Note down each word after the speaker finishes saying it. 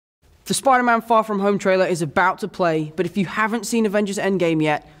The Spider-Man Far From Home trailer is about to play, but if you haven't seen Avengers Endgame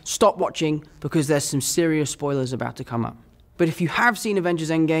yet, stop watching because there's some serious spoilers about to come up. But if you have seen Avengers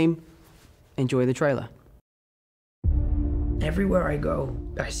Endgame, enjoy the trailer. Everywhere I go,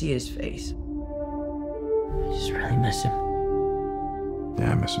 I see his face. I just really miss him.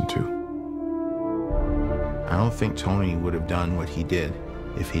 Yeah, I miss him too. I don't think Tony would have done what he did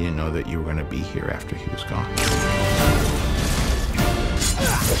if he didn't know that you were going to be here after he was gone.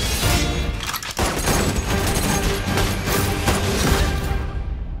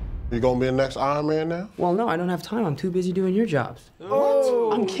 You gonna be the next Iron Man now? Well, no, I don't have time. I'm too busy doing your jobs.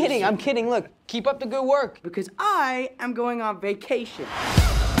 What? I'm kidding. Look, keep up the good work because I am going on vacation.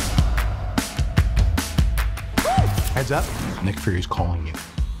 Heads up. Nick Fury's calling you.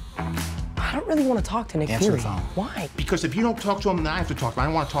 I don't really want to talk to Nick Answer Fury. the phone. Why? Because if you don't talk to him, then I have to talk to him. I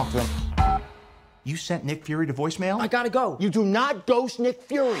don't want to talk to him. You sent Nick Fury to voicemail? I gotta go. You do not ghost Nick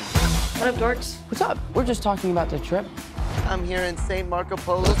Fury. What up, dorks? What's up? We're just talking about the trip. I'm here in St. Marco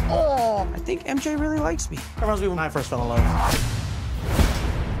Polo's. Oh, I think MJ really likes me. That reminds me when I first fell in love.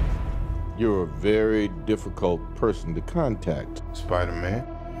 You're a very difficult person to contact, Spider-Man.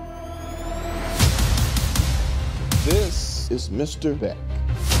 This is Mr. Beck.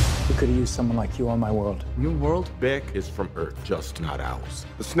 We could have used someone like you on my world. Your world? Beck is from Earth, just not ours.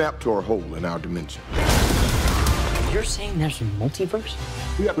 The snap to our hole in our dimension. You're saying there's a multiverse?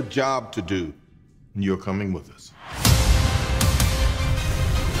 We have a job to do, and you're coming with us.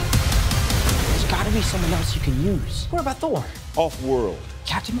 There's gotta be someone else you can use. What about Thor? Off-world.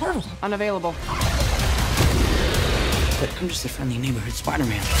 Captain Marvel? Unavailable. But I'm just a friendly neighborhood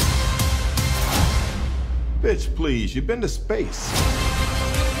Spider-Man. Bitch, please, you've been to space.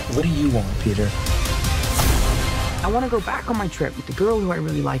 What do you want, Peter? I want to go back on my trip with the girl who I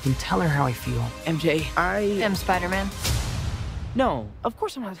really like and tell her how I feel. MJ, I am Spider-Man. No, of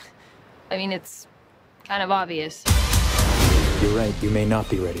course I'm not. I mean, it's kind of obvious. You're right, you may not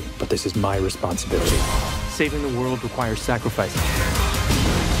be ready, but this is my responsibility. Saving the world requires sacrifice.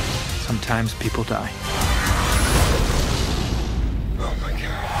 Sometimes people die. Oh my God.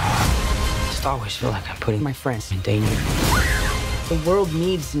 I just always feel like I'm putting my friends in danger. The world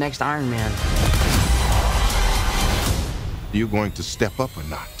needs the next Iron Man. You going to step up or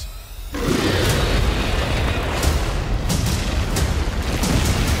not?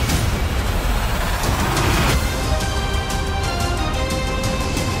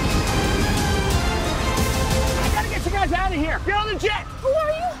 I gotta get you guys out of here. Get on the jet. Who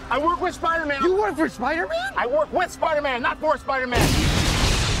are you? I work with Spider-Man. You work for Spider-Man? I work with Spider-Man, not for Spider-Man.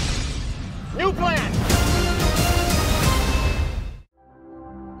 New plan.